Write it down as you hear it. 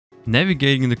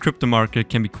Navigating the crypto market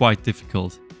can be quite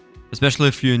difficult. Especially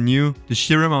if you're new, the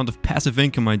sheer amount of passive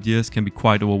income ideas can be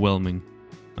quite overwhelming.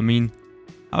 I mean,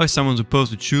 how is someone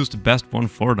supposed to choose the best one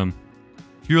for them?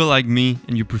 If you are like me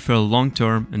and you prefer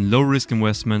long-term and low-risk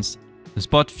investments, the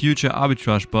spot future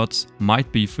arbitrage bots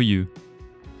might be for you.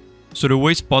 So the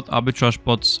way spot arbitrage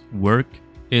bots work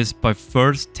is by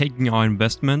first taking our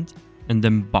investment and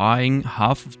then buying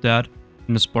half of that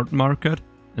in the spot market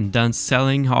and then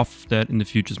selling half of that in the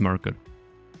futures market.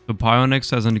 So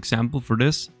Pionex has an example for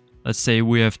this. Let's say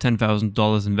we have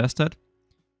 $10,000 invested.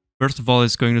 First of all,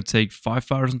 it's going to take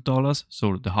 $5,000,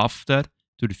 so the half of that,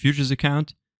 to the futures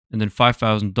account, and then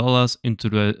 $5,000 into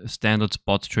the standard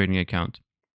spot trading account.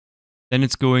 Then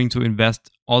it's going to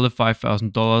invest all the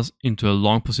 $5,000 into a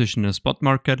long position in the spot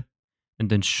market, and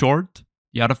then short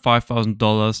the other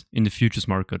 $5,000 in the futures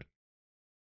market.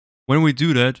 When we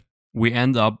do that, we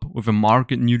end up with a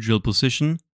market neutral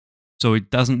position, so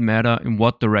it doesn't matter in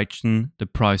what direction the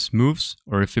price moves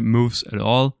or if it moves at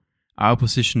all. Our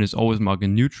position is always market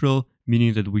neutral,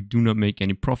 meaning that we do not make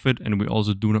any profit and we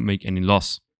also do not make any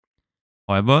loss.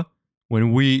 However,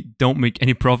 when we don't make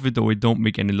any profit or we don't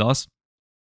make any loss,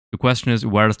 the question is,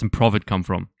 where does the profit come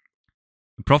from?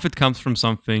 The profit comes from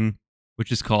something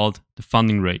which is called the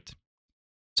funding rate.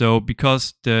 So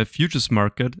because the futures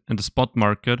market and the spot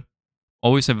market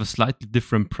always have a slightly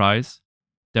different price,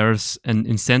 there's an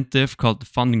incentive called the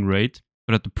funding rate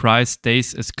so that the price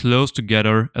stays as close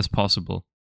together as possible.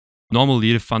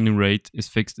 Normally, the funding rate is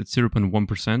fixed at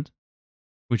 0.1%,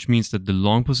 which means that the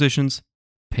long positions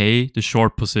pay the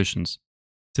short positions.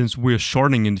 Since we are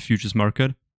shorting in the futures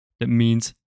market, that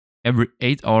means every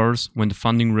 8 hours when the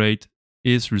funding rate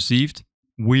is received,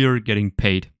 we are getting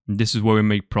paid. And this is where we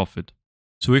make profit.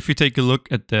 So if we take a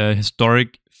look at the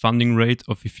historic funding rate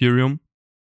of Ethereum,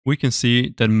 we can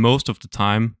see that most of the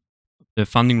time the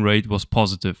funding rate was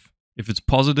positive. If it's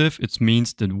positive, it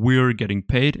means that we are getting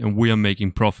paid and we are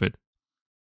making profit.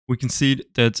 We can see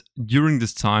that during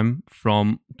this time,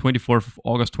 from 24th of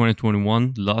August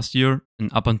 2021, last year,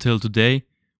 and up until today,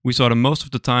 we saw that most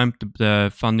of the time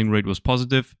the funding rate was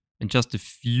positive, and just a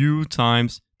few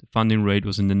times the funding rate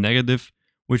was in the negative,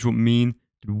 which would mean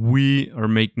that we are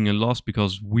making a loss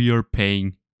because we are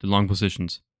paying the long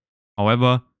positions.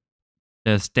 However,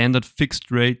 the standard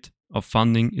fixed rate of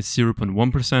funding is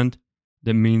 0.1%.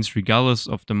 That means regardless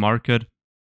of the market,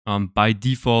 by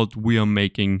default, we are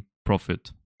making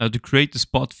profit. Now, to create the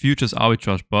spot futures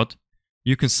arbitrage bot,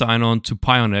 you can sign on to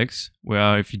Pionex,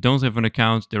 where if you don't have an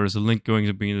account, there is a link going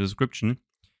to be in the description.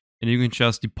 And you can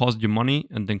just deposit your money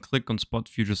and then click on spot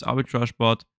futures arbitrage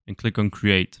bot and click on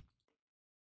create.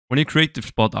 When you create the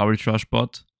spot arbitrage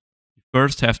bot, you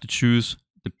first have to choose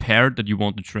the pair that you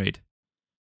want to trade.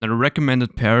 Now, the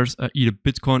recommended pairs are either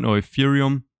Bitcoin or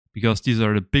Ethereum, because these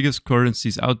are the biggest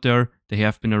currencies out there. They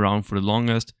have been around for the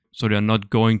longest, so they are not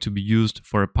going to be used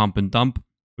for a pump and dump,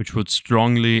 which would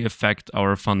strongly affect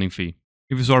our funding fee.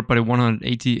 If we sort by the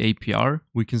 180 APR,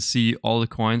 we can see all the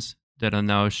coins that are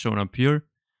now shown up here,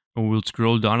 and we'll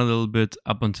scroll down a little bit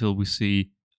up until we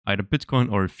see either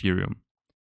Bitcoin or Ethereum.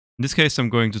 In this case, I'm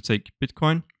going to take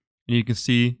Bitcoin, and you can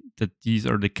see that these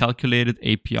are the calculated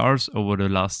APRs over the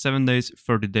last 7 days,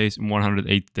 30 days, and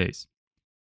 180 days.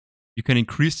 You can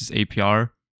increase this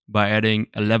APR by adding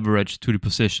a leverage to the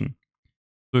position.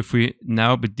 So if we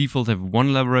now by default have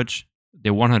one leverage, the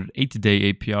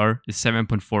 180-day APR is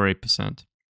 7.48%.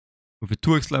 With a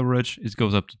 2x leverage, it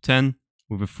goes up to 10.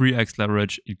 With a 3x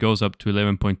leverage, it goes up to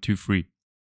 11.23.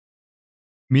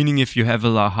 Meaning if you have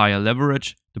a higher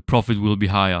leverage, the profit will be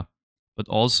higher. But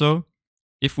also,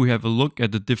 if we have a look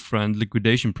at the different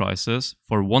liquidation prices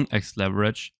for 1x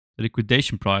leverage, the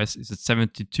liquidation price is at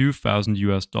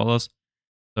 $72,000.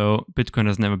 So Bitcoin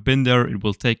has never been there. It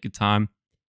will take a time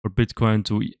for Bitcoin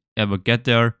to ever get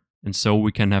there. And so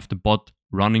we can have the bot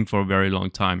running for a very long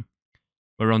time.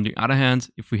 Where on the other hand,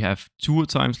 if we have 2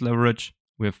 times leverage,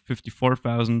 we have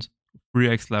 54,000.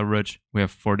 3x leverage, we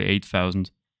have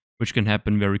 48,000. Which can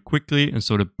happen very quickly, and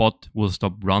so the bot will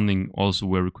stop running also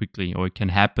very quickly, or it can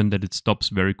happen that it stops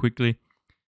very quickly.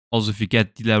 Also, if you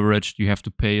get deleveraged, you have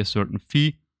to pay a certain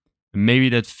fee, and maybe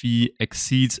that fee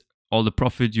exceeds all the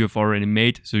profit you have already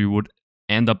made, so you would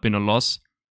end up in a loss.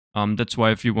 That's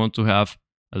why if you want to have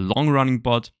a long-running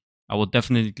bot, I would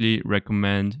definitely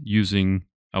recommend using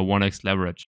a 1x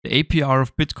leverage. The APR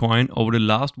of Bitcoin over the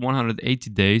last 180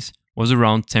 days was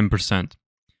around 10%.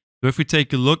 So if we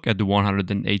take a look at the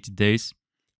 180 days,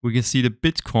 we can see that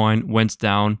Bitcoin went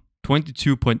down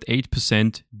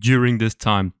 22.8% during this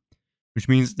time, which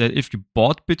means that if you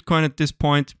bought Bitcoin at this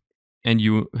point and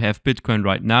you have Bitcoin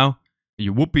right now,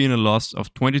 you would be in a loss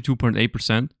of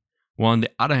 22.8%. While on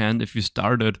the other hand, if you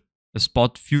started a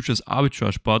spot futures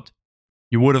arbitrage bot,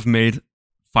 you would have made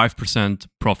 5%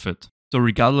 profit. So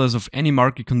regardless of any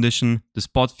market condition, the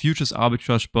spot futures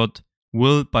arbitrage bot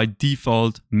will by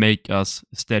default make us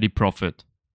a steady profit.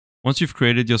 Once you've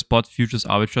created your spot futures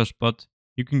arbitrage bot,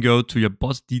 you can go to your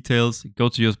bot details, go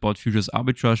to your spot futures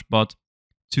arbitrage bot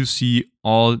to see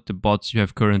all the bots you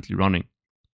have currently running.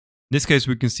 In this case,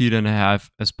 we can see that I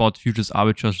have a spot futures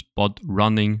arbitrage bot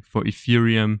running for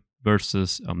Ethereum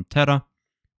versus Tether,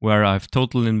 where I have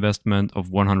total investment of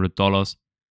 $100.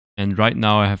 And right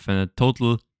now I have a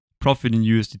total profit in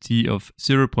USDT of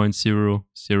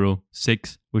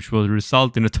 0.006, which will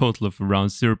result in a total of around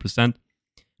 0%.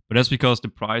 But that's because the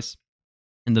price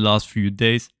in the last few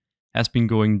days has been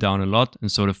going down a lot, and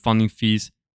so the funding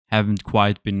fees haven't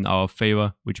quite been in our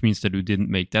favor, which means that we didn't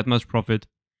make that much profit.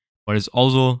 But it's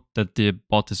also that the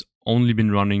bot has only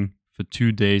been running for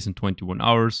 2 days and 21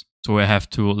 hours, so I have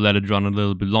to let it run a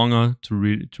little bit longer to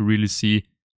really see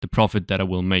the profit that I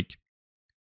will make.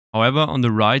 However, on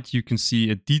the right, you can see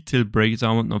a detailed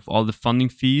breakdown of all the funding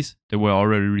fees that were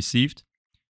already received.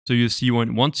 So you see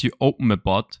once you open a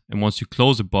bot and once you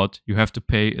close a bot, you have to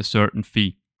pay a certain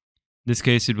fee. In this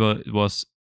case, it was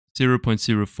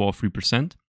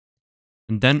 0.043%.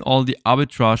 And then all the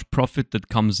arbitrage profit that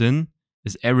comes in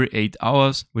is every 8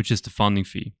 hours, which is the funding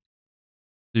fee.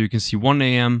 So you can see 1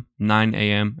 a.m., 9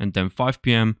 a.m., and then 5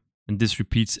 p.m. And this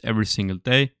repeats every single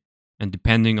day. And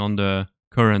depending on the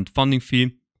current funding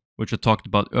fee, which I talked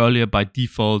about earlier, by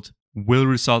default will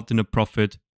result in a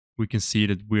profit. We can see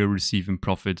that we're receiving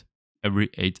profit every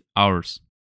 8 hours.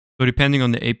 So depending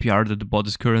on the APR that the bot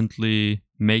is currently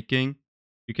making,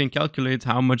 you can calculate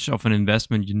how much of an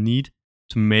investment you need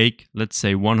to make, let's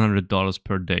say, $100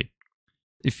 per day.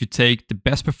 If you take the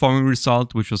best performing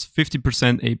result, which was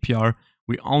 50% APR,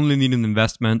 we only need an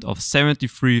investment of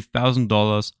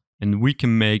 $73,000 and we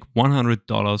can make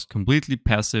 $100 completely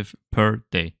passive per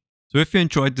day. So if you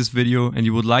enjoyed this video and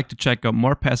you would like to check out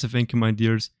more passive income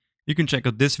ideas, you can check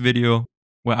out this video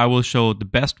where I will show the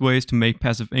best ways to make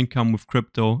passive income with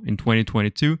crypto in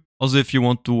 2022. Also, if you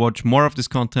want to watch more of this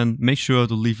content, make sure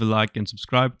to leave a like and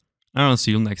subscribe. And I'll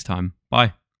see you next time.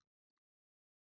 Bye.